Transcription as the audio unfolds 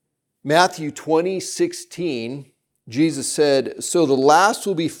Matthew 20:16, Jesus said, "So the last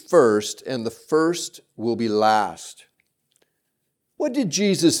will be first, and the first will be last." What did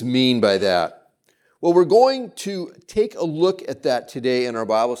Jesus mean by that? Well, we're going to take a look at that today in our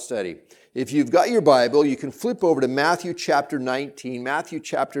Bible study. If you've got your Bible, you can flip over to Matthew chapter 19. Matthew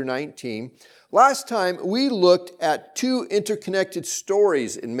chapter 19. Last time, we looked at two interconnected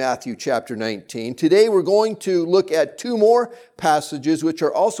stories in Matthew chapter 19. Today, we're going to look at two more passages which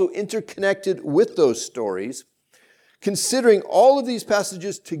are also interconnected with those stories. Considering all of these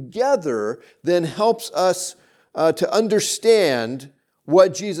passages together then helps us to understand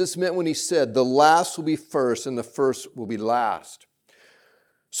what Jesus meant when he said, "The last will be first and the first will be last."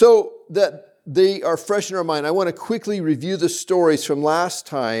 So that they are fresh in our mind, I want to quickly review the stories from last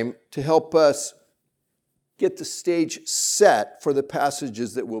time to help us get the stage set for the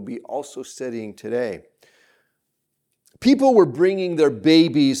passages that we'll be also studying today. People were bringing their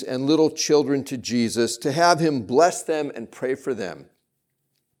babies and little children to Jesus to have him bless them and pray for them.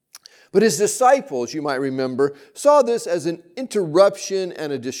 But his disciples, you might remember, saw this as an interruption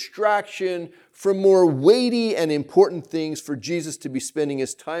and a distraction from more weighty and important things for Jesus to be spending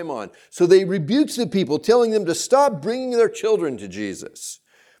his time on. So they rebuked the people, telling them to stop bringing their children to Jesus.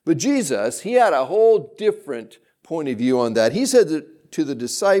 But Jesus, he had a whole different point of view on that. He said to the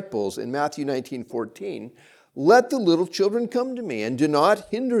disciples in Matthew 19:14, "Let the little children come to me, and do not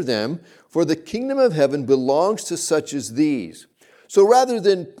hinder them, for the kingdom of heaven belongs to such as these." So rather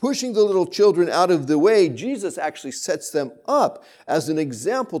than pushing the little children out of the way, Jesus actually sets them up as an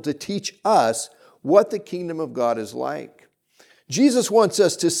example to teach us what the kingdom of God is like. Jesus wants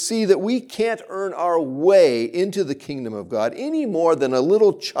us to see that we can't earn our way into the kingdom of God any more than a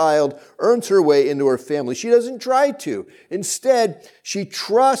little child earns her way into her family. She doesn't try to. Instead, she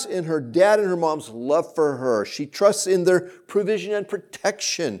trusts in her dad and her mom's love for her. She trusts in their provision and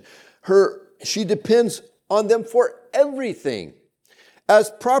protection. She depends on them for everything. As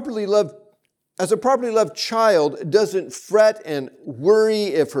a properly loved child doesn't fret and worry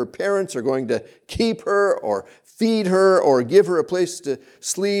if her parents are going to keep her or feed her or give her a place to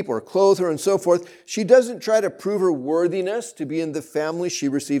sleep or clothe her and so forth. She doesn't try to prove her worthiness to be in the family. She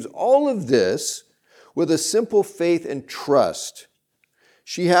receives all of this with a simple faith and trust.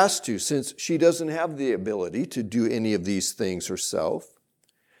 She has to, since she doesn't have the ability to do any of these things herself.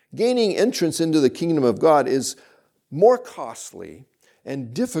 Gaining entrance into the kingdom of God is more costly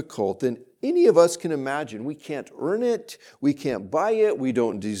and difficult than any of us can imagine. We can't earn it. We can't buy it. We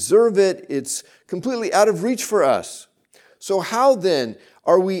don't deserve it. It's completely out of reach for us. So how then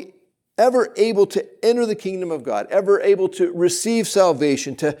are we ever able to enter the kingdom of God, ever able to receive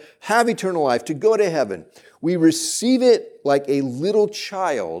salvation, to have eternal life, to go to heaven? We receive it like a little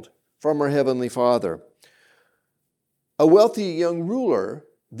child from our Heavenly Father. A wealthy young ruler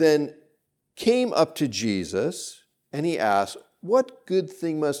then came up to Jesus and he asked, "What good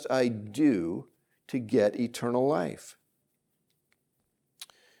thing must I do to get eternal life?"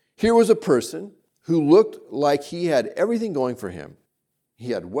 Here was a person who looked like he had everything going for him.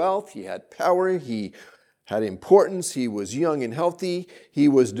 He had wealth, he had power, he had importance, he was young and healthy, he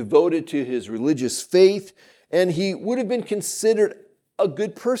was devoted to his religious faith, and he would have been considered a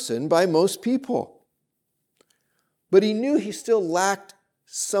good person by most people. But he knew he still lacked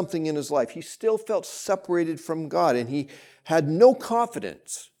something in his life. He still felt separated from God, and he had no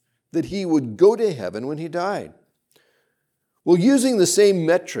confidence that he would go to heaven when he died. Well, using the same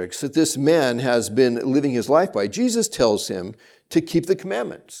metrics that this man has been living his life by, Jesus tells him to keep the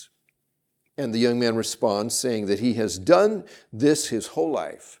commandments. And the young man responds, saying that he has done this his whole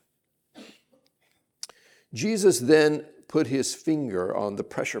life. Jesus then put his finger on the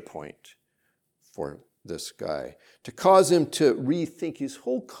pressure point for this guy to cause him to rethink his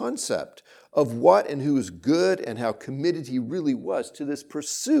whole concept of what and who is good and how committed he really was to this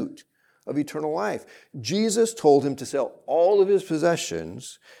pursuit of eternal life. Jesus told him to sell all of his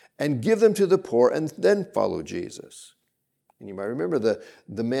possessions and give them to the poor and then follow Jesus. And you might remember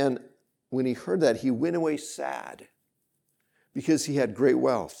the man, when he heard that, he went away sad because he had great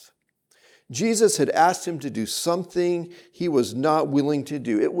wealth. Jesus had asked him to do something he was not willing to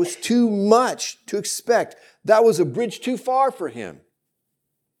do. It was too much to expect. That was a bridge too far for him.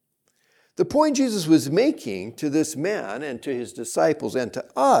 The point Jesus was making to this man and to his disciples and to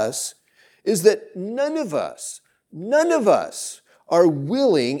us is that none of us are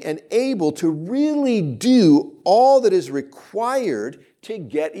willing and able to really do all that is required to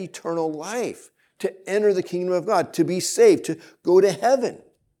get eternal life, to enter the kingdom of God, to be saved, to go to heaven.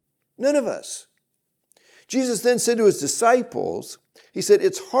 None of us. Jesus then said to his disciples, he said,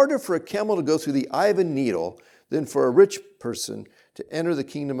 "It's harder for a camel to go through the eye of a needle than for a rich person to enter the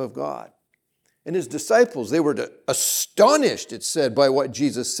kingdom of God. And his disciples, they were astonished, it said, by what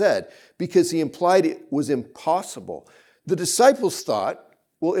Jesus said, because he implied it was impossible. The disciples thought,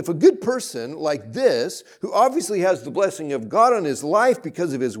 well, if a good person like this, who obviously has the blessing of God on his life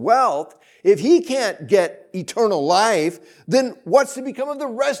because of his wealth, if he can't get eternal life, then what's to become of the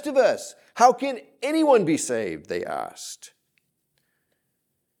rest of us? How can anyone be saved? They asked.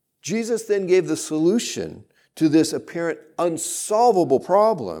 Jesus then gave the solution to this apparent unsolvable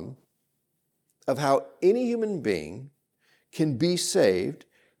problem of how any human being can be saved,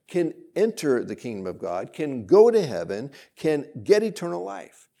 can enter the kingdom of God, can go to heaven, can get eternal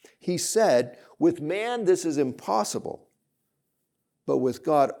life. He said, with man this is impossible, but with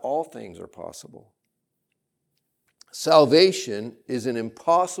God all things are possible. Salvation is an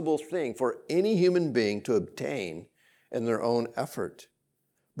impossible thing for any human being to obtain in their own effort.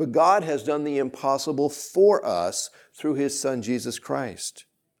 But God has done the impossible for us through his Son, Jesus Christ.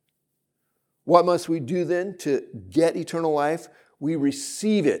 What must we do then to get eternal life? We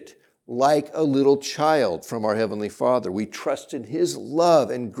receive it like a little child from our Heavenly Father. We trust in his love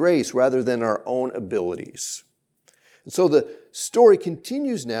and grace rather than our own abilities. And so the story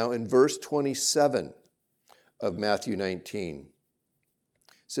continues now in verse 27 of Matthew 19.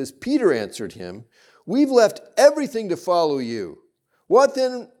 It says, Peter answered him, "We've left everything to follow you. What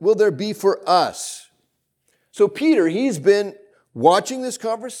then will there be for us?" So Peter, he's been watching this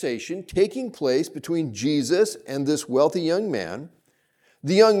conversation taking place between Jesus and this wealthy young man.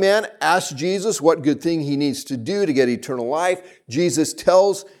 The young man asks Jesus what good thing he needs to do to get eternal life. Jesus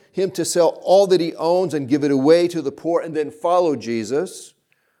tells him to sell all that he owns and give it away to the poor and then follow Jesus.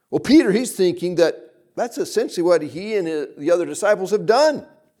 Well, Peter, he's thinking that that's essentially what he and the other disciples have done.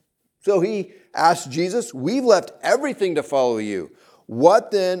 So he asks Jesus, "We've left everything to follow you.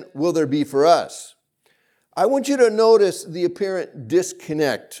 What then will there be for us?" I want you to notice the apparent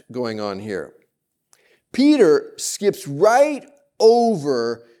disconnect going on here. Peter skips right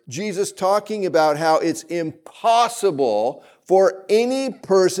over Jesus talking about how it's impossible for any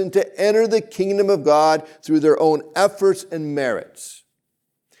person to enter the kingdom of God through their own efforts and merits.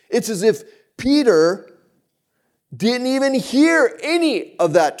 It's as if Peter didn't even hear any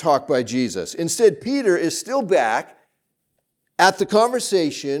of that talk by Jesus. Instead, Peter is still back at the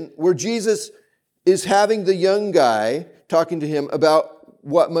conversation where Jesus is having the young guy talking to him about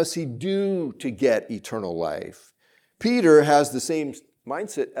what must he do to get eternal life. Peter has the same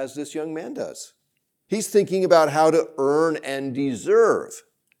mindset as this young man does. He's thinking about how to earn and deserve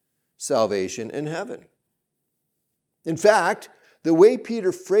salvation in heaven. In fact, the way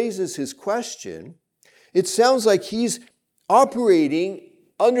Peter phrases his question, it sounds like he's operating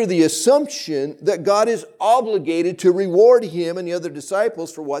under the assumption that God is obligated to reward him and the other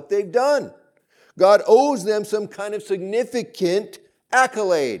disciples for what they've done. God owes them some kind of significant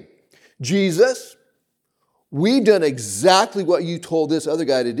accolade. Jesus, we've done exactly what you told this other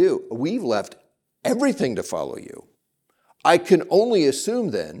guy to do. We've left everything to follow you. I can only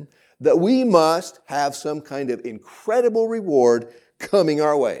assume then that we must have some kind of incredible reward coming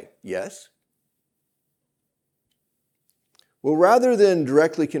our way. Yes? Well, rather than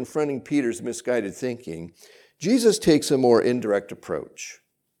directly confronting Peter's misguided thinking, Jesus takes a more indirect approach.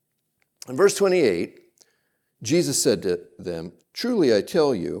 In verse 28, Jesus said to them, "Truly I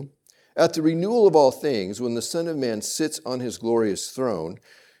tell you, at the renewal of all things, when the Son of Man sits on his glorious throne,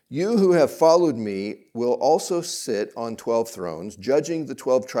 you who have followed me will also sit on 12 thrones, judging the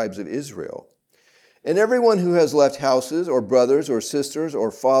 12 tribes of Israel. And everyone who has left houses or brothers or sisters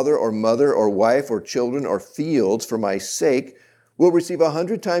or father or mother or wife or children or fields for my sake will receive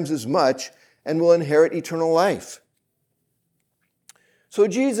 100 times as much and will inherit eternal life." So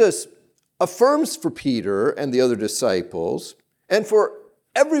Jesus affirms for Peter and the other disciples and for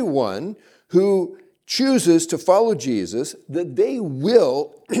everyone who chooses to follow Jesus that they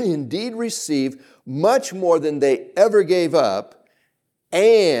will indeed receive much more than they ever gave up,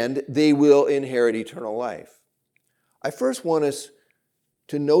 and they will inherit eternal life. I first want us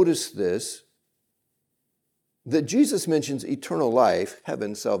to notice this, that Jesus mentions eternal life,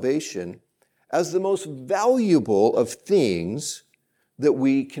 heaven, salvation, as the most valuable of things that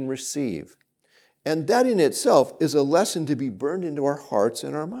we can receive. And that in itself is a lesson to be burned into our hearts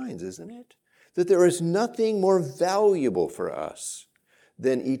and our minds, isn't it? That there is nothing more valuable for us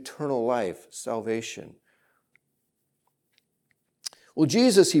than eternal life, salvation. Well,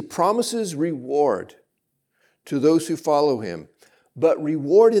 Jesus, he promises reward to those who follow him. But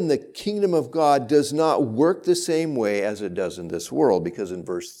reward in the kingdom of God does not work the same way as it does in this world, because in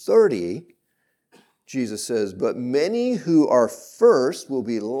verse 30, Jesus says, "But many who are first will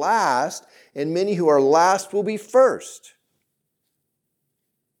be last, and many who are last will be first."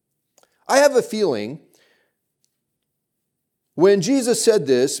 I have a feeling when Jesus said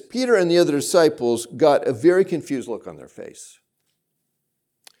this, Peter and the other disciples got a very confused look on their face.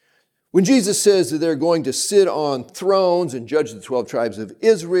 When Jesus says that they're going to sit on thrones and judge the 12 tribes of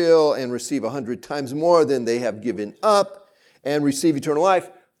Israel and receive 100 times more than they have given up and receive eternal life,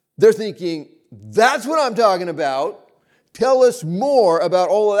 they're thinking, that's what I'm talking about. Tell us more about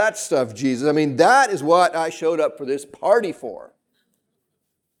all of that stuff, Jesus. I mean, that is what I showed up for this party for.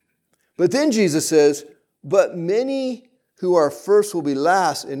 But then Jesus says, but many who are first will be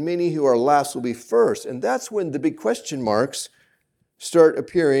last, and many who are last will be first. And that's when the big question marks start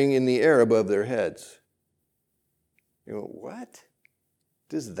appearing in the air above their heads. You know, what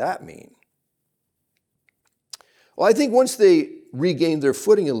does that mean? Well, I think once they regained their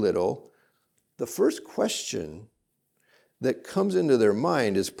footing a little, the first question that comes into their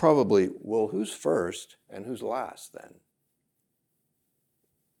mind is probably, well, who's first and who's last then?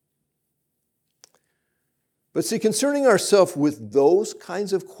 But see, concerning ourselves with those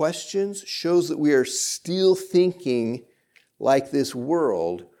kinds of questions shows that we are still thinking like this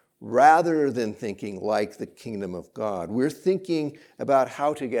world rather than thinking like the kingdom of God. We're thinking about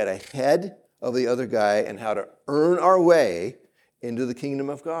how to get ahead of the other guy and how to earn our way into the kingdom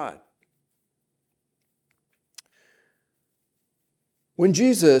of God. When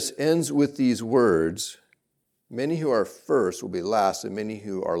Jesus ends with these words, many who are first will be last and many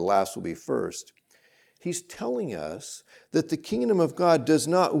who are last will be first, he's telling us that the kingdom of God does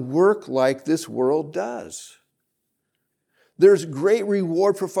not work like this world does. There's great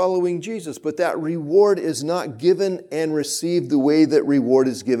reward for following Jesus, but that reward is not given and received the way that reward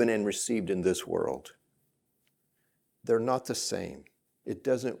is given and received in this world. They're not the same. It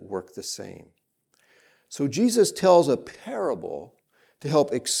doesn't work the same. So Jesus tells a parable to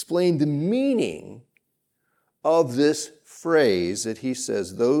help explain the meaning of this phrase that he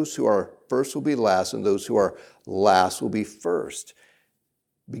says, those who are first will be last and those who are last will be first.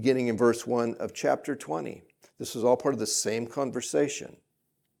 Beginning in verse 1 of chapter 20. This is all part of the same conversation.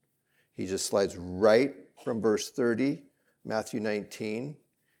 He just slides right from verse 30, Matthew 19,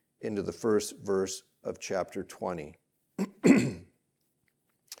 into the first verse of chapter 20. It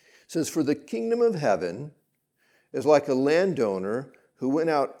says, for the kingdom of heaven is like a landowner who went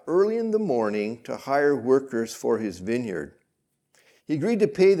out early in the morning to hire workers for his vineyard. He agreed to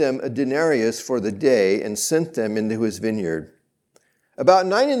pay them a denarius for the day and sent them into his vineyard. About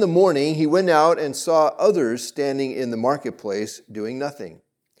 9 in the morning, he went out and saw others standing in the marketplace doing nothing.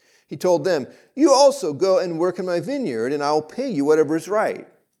 He told them, you also go and work in my vineyard, and I will pay you whatever is right.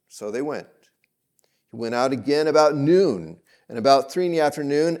 So they went. He went out again about noon, and about 3 in the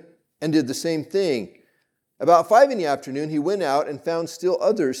afternoon, and did the same thing. About 5 in the afternoon, he went out and found still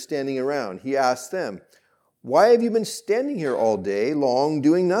others standing around. He asked them, why have you been standing here all day long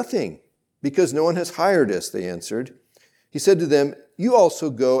doing nothing? Because no one has hired us, they answered. He said to them, you also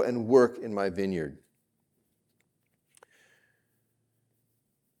go and work in my vineyard.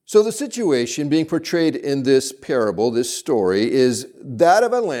 So the situation being portrayed in this parable, this story, is that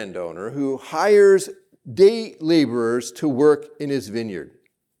of a landowner who hires day laborers to work in his vineyard.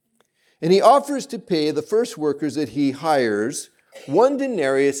 And he offers to pay the first workers that he hires 1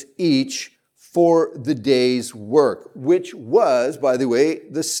 denarius each for the day's work, which was, by the way,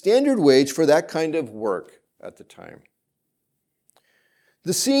 the standard wage for that kind of work at the time.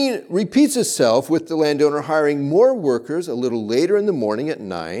 The scene repeats itself with the landowner hiring more workers a little later in the morning at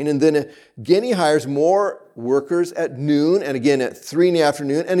 9, and then again he hires more workers at noon, and again at 3 in the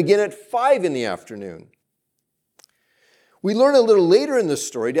afternoon, and again at 5 in the afternoon. We learn a little later in the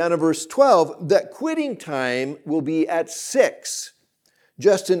story, down in verse 12, that quitting time will be at 6,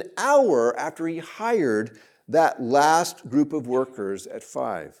 just an hour after he hired that last group of workers at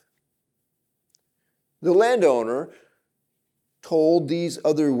 5. The landowner told these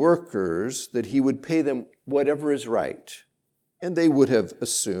other workers that he would pay them whatever is right. And they would have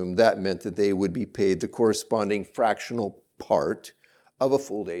assumed that meant that they would be paid the corresponding fractional part of a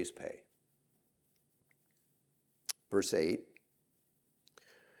full day's pay. Verse 8.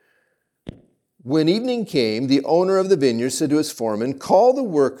 When evening came, the owner of the vineyard said to his foreman, call the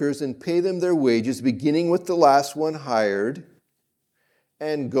workers and pay them their wages, beginning with the last one hired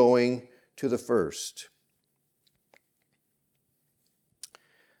and going to the first.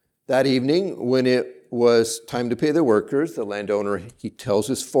 That evening, when it was time to pay the workers, the landowner, he tells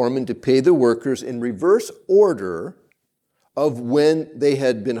his foreman to pay the workers in reverse order of when they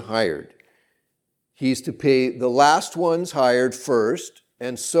had been hired. He's to pay the last ones hired first,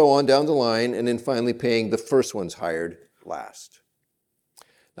 and so on down the line, and then finally paying the first ones hired last.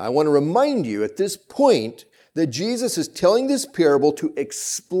 Now, I want to remind you at this point that Jesus is telling this parable to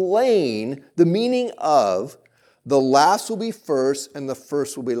explain the meaning of the last will be first and the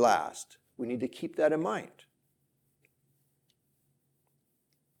first will be last. We need to keep that in mind.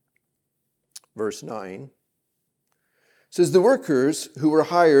 Verse 9 says, the workers who were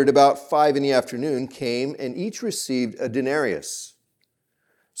hired about 5 p.m. came and each received a denarius.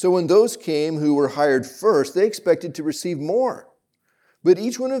 So when those came who were hired first, they expected to receive more. But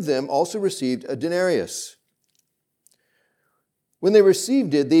each one of them also received a denarius. When they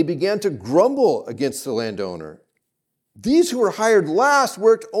received it, they began to grumble against the landowner. These who were hired last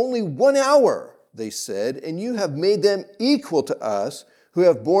worked only 1 hour, they said, and you have made them equal to us who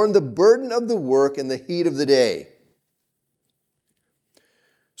have borne the burden of the work and the heat of the day.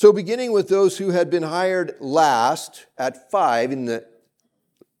 So beginning with those who had been hired last at 5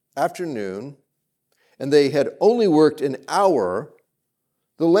 p.m, and they had only worked an hour,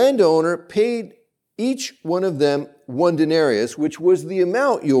 the landowner paid each one of them 1 denarius, which was the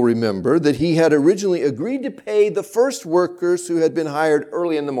amount, you'll remember, that he had originally agreed to pay the first workers who had been hired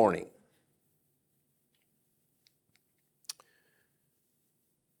early in the morning.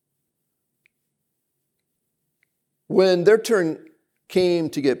 When their turn came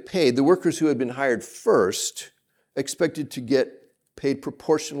to get paid, the workers who had been hired first expected to get paid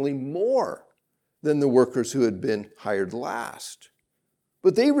proportionally more than the workers who had been hired last.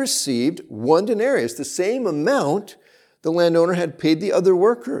 But they received 1 denarius, the same amount the landowner had paid the other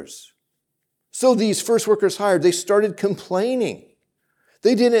workers. So these first workers hired, they started complaining.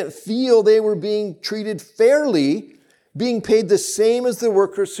 They didn't feel they were being treated fairly, being paid the same as the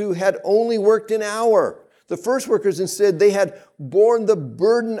workers who had only worked an hour. The first workers instead, they had borne the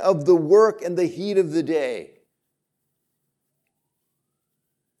burden of the work and the heat of the day.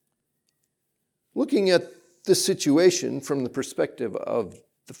 Looking at the situation from the perspective of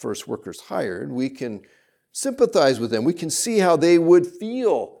the first workers hired, we can sympathize with them. We can see how they would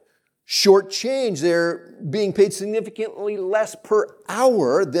feel shortchanged. They're being paid significantly less per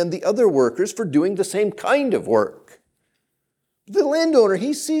hour than the other workers for doing the same kind of work. The landowner,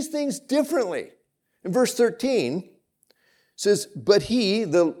 he sees things differently. In verse 13, it says, but he,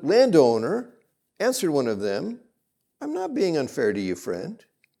 the landowner, answered one of them, I'm not being unfair to you, friend.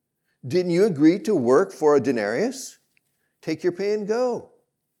 Didn't you agree to work for a denarius? Take your pay and go.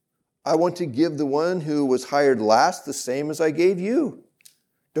 I want to give the one who was hired last the same as I gave you.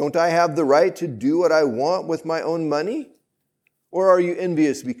 Don't I have the right to do what I want with my own money? Or are you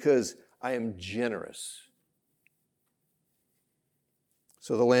envious because I am generous?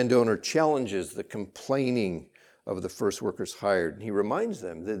 So the landowner challenges the complaining of the first workers hired. He reminds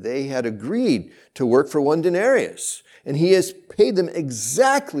them that they had agreed to work for 1 denarius, and he has paid them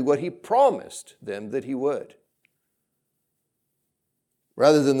exactly what he promised them that he would.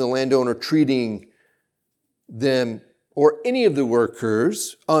 Rather than the landowner treating them or any of the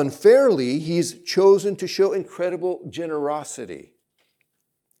workers unfairly, he's chosen to show incredible generosity.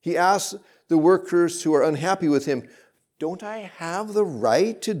 He asks the workers who are unhappy with him, don't I have the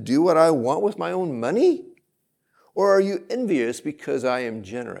right to do what I want with my own money? Or are you envious because I am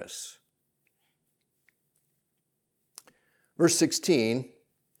generous? Verse 16,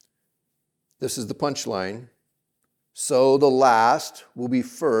 this is the punchline. So the last will be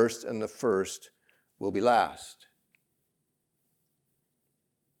first and the first will be last.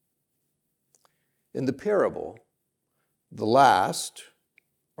 In the parable, the last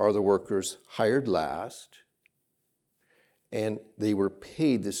are the workers hired last, and they were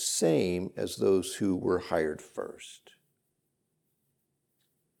paid the same as those who were hired first.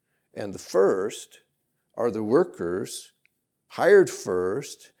 And the first are the workers hired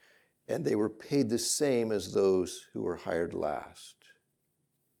first, and they were paid the same as those who were hired last.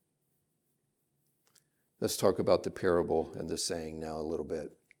 Let's talk about the parable and the saying now a little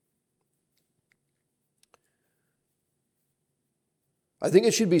bit. I think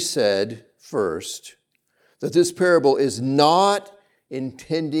it should be said first that this parable is not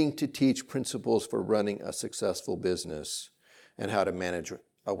intending to teach principles for running a successful business and how to manage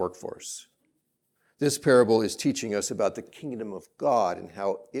a workforce. This parable is teaching us about the kingdom of God and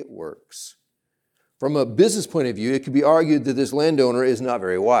how it works. From a business point of view, it could be argued that this landowner is not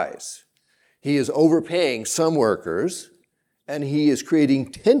very wise. He is overpaying some workers, and he is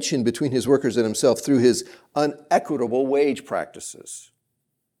creating tension between his workers and himself through his unequitable wage practices.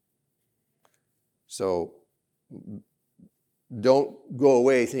 So don't go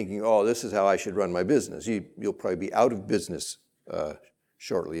away thinking, oh, this is how I should run my business. You'll probably be out of business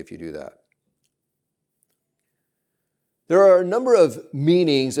shortly if you do that. There are a number of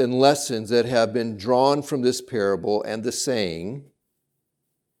meanings and lessons that have been drawn from this parable and the saying.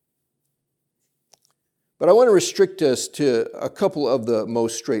 But I want to restrict us to a couple of the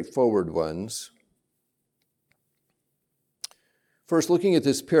most straightforward ones. First, looking at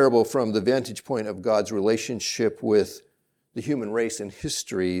this parable from the vantage point of God's relationship with the human race in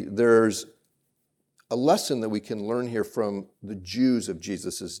history, there's a lesson that we can learn here from the Jews of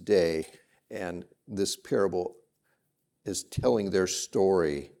Jesus' day, and this parable is telling their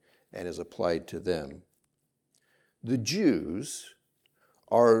story and is applied to them. The Jews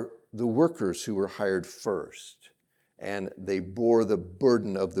are the workers who were hired first, and they bore the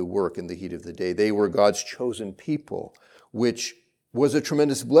burden of the work in the heat of the day. They were God's chosen people, which was a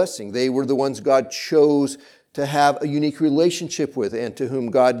tremendous blessing. They were the ones God chose to have a unique relationship with and to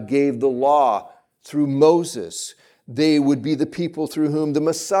whom God gave the law through Moses. They would be the people through whom the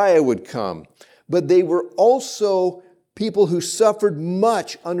Messiah would come. But they were also people who suffered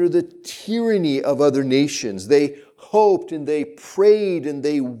much under the tyranny of other nations. They hoped and they prayed and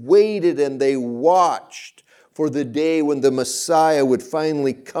they waited and they watched for the day when the Messiah would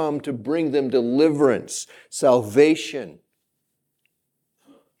finally come to bring them deliverance, salvation.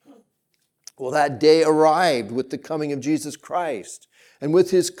 Well, that day arrived with the coming of Jesus Christ. And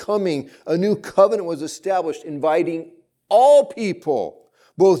with his coming, a new covenant was established, inviting all people,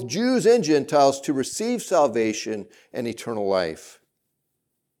 both Jews and Gentiles, to receive salvation and eternal life.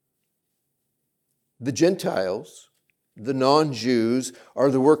 The Gentiles, the non-Jews,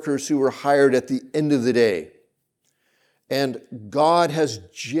 are the workers who were hired at the end of the day. And God has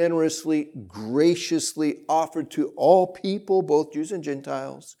generously, graciously offered to all people, both Jews and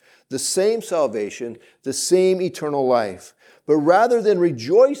Gentiles, the same salvation, the same eternal life. But rather than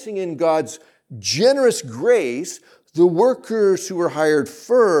rejoicing in God's generous grace, the workers who were hired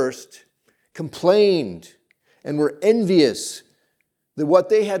first complained and were envious that what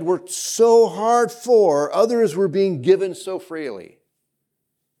they had worked so hard for, others were being given so freely.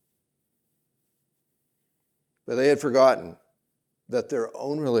 But they had forgotten that their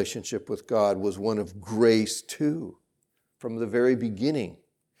own relationship with God was one of grace too, from the very beginning.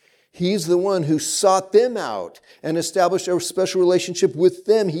 He's the one who sought them out and established a special relationship with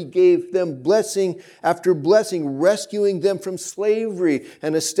them. He gave them blessing after blessing, rescuing them from slavery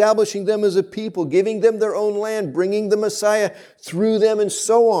and establishing them as a people, giving them their own land, bringing the Messiah through them, and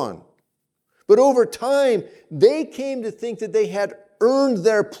so on. But over time, they came to think that they had earned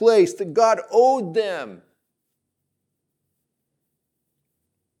their place, that God owed them.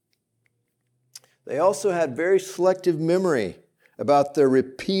 They also had very selective memory about their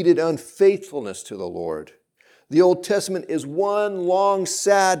repeated unfaithfulness to the Lord. The Old Testament is one long,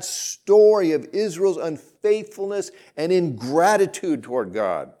 sad story of Israel's unfaithfulness and ingratitude toward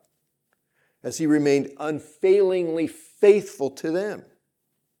God, as he remained unfailingly faithful to them.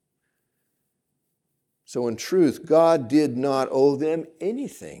 So in truth, God did not owe them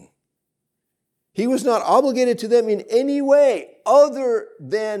anything. He was not obligated to them in any way other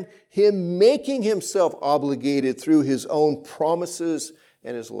than him making himself obligated through his own promises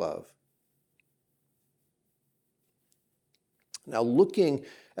and his love. Now, looking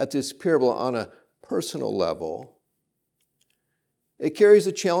at this parable on a personal level, it carries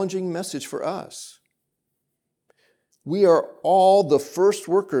a challenging message for us. We are all the first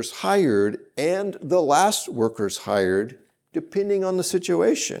workers hired and the last workers hired, depending on the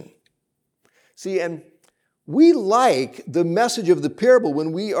situation. See, and we like the message of the parable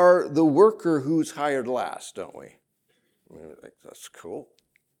when we are the worker who's hired last, don't we? I mean, that's cool.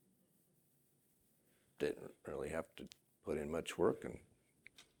 Didn't really have to put in much work, and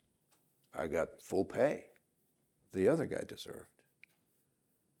I got full pay. The other guy deserved.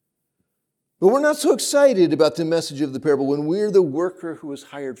 But we're not so excited about the message of the parable when we're the worker who was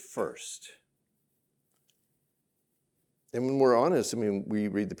hired first. And when we're honest, I mean, we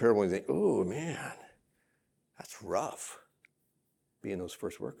read the parable and think, oh man, that's rough, being those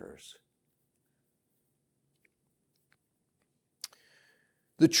first workers.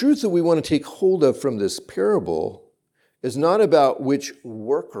 The truth that we want to take hold of from this parable is not about which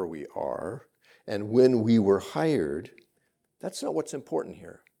worker we are and when we were hired. That's not what's important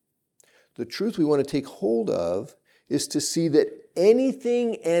here. The truth we want to take hold of is to see that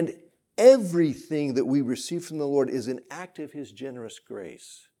anything and everything that we receive from the Lord is an act of his generous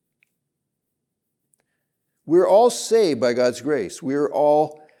grace. We're all saved by God's grace. We're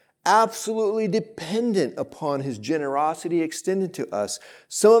all absolutely dependent upon his generosity extended to us.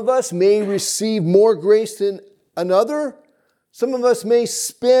 Some of us may receive more grace than another. Some of us may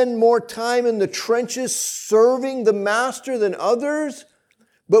spend more time in the trenches serving the master than others.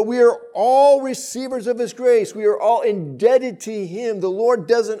 But we are all receivers of his grace. We are all indebted to him. The Lord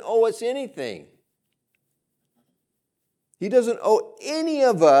doesn't owe us anything. He doesn't owe any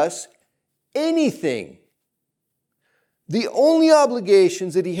of us anything The only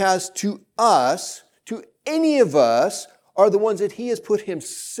obligations that he has to us, to any of us, are the ones that he has put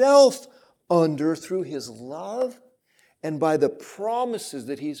himself under through his love and by the promises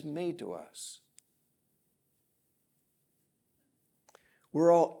that he's made to us.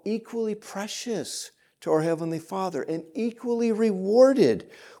 We're all equally precious to our Heavenly Father and equally rewarded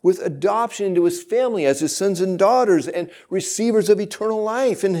with adoption into his family as his sons and daughters and receivers of eternal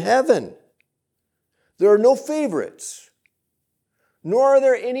life in heaven. There are no favorites, nor are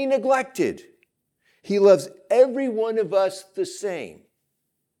there any neglected. He loves every one of us the same.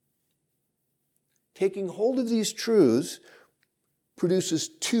 Taking hold of these truths produces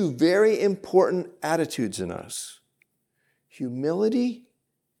two very important attitudes in us: humility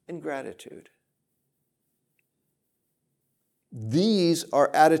and gratitude. These are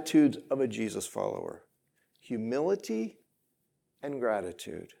attitudes of a Jesus follower: humility and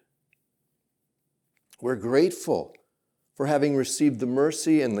gratitude. We're grateful for having received the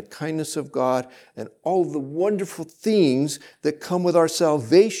mercy and the kindness of God and all the wonderful things that come with our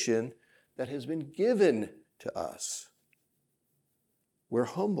salvation that has been given to us. We're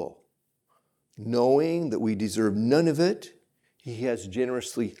humble, knowing that we deserve none of it. He has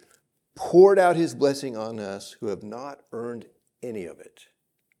generously poured out his blessing on us who have not earned any of it.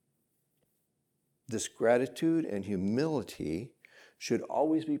 This gratitude and humility should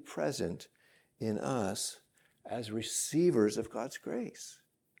always be present in us as receivers of God's grace.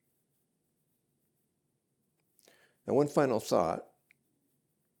 Now, one final thought.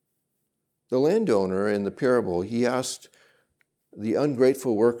 The landowner in the parable, he asked the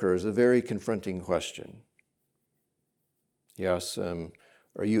ungrateful workers a very confronting question. He asks them,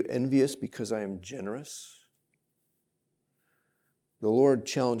 "Are you envious because I am generous?" The Lord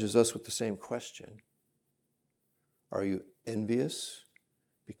challenges us with the same question. Are you envious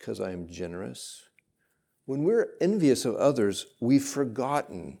because I am generous? When we're envious of others, we've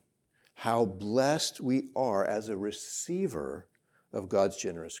forgotten how blessed we are as a receiver of God's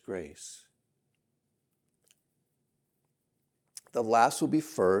generous grace. The last will be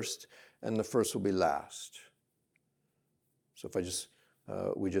first, and the first will be last. So if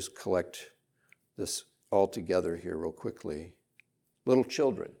we just collect this all together here real quickly. Little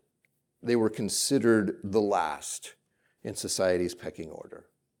children, they were considered the last in society's pecking order.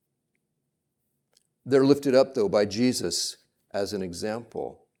 They're lifted up, though, by Jesus as an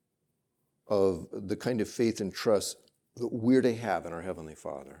example of the kind of faith and trust that we're to have in our Heavenly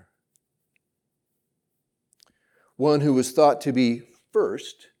Father. One who was thought to be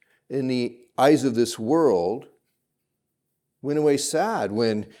first in the eyes of this world went away sad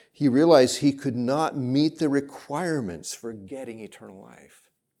when he realized he could not meet the requirements for getting eternal life.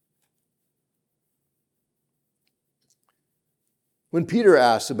 When Peter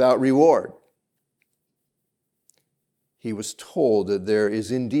asked about reward, he was told that there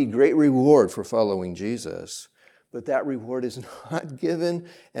is indeed great reward for following Jesus, but that reward is not given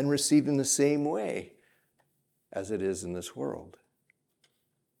and received in the same way as it is in this world.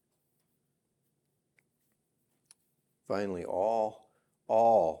 Finally, all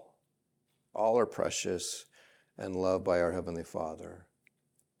are precious and loved by our Heavenly Father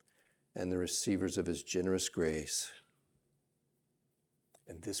and the receivers of his generous grace.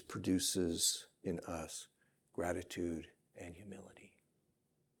 And this produces in us gratitude and humility.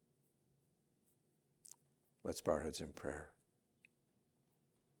 Let's bow our heads in prayer.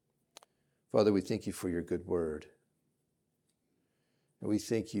 Father, we thank you for your good word. And we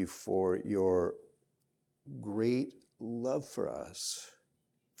thank you for your great love for us,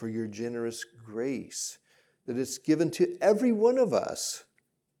 for your generous grace that is given to every one of us.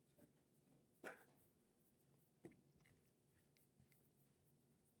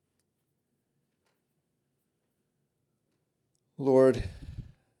 Lord,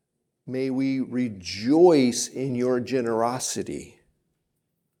 may we rejoice in your generosity,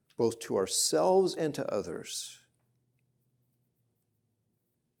 both to ourselves and to others.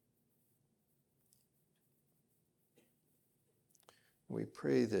 We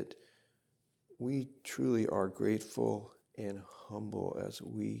pray that we truly are grateful and humble as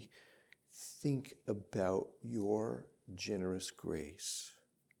we think about your generous grace,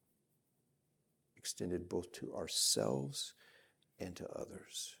 extended both to ourselves and to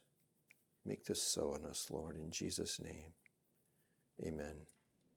others. Make this so in us, Lord, in Jesus' name. Amen.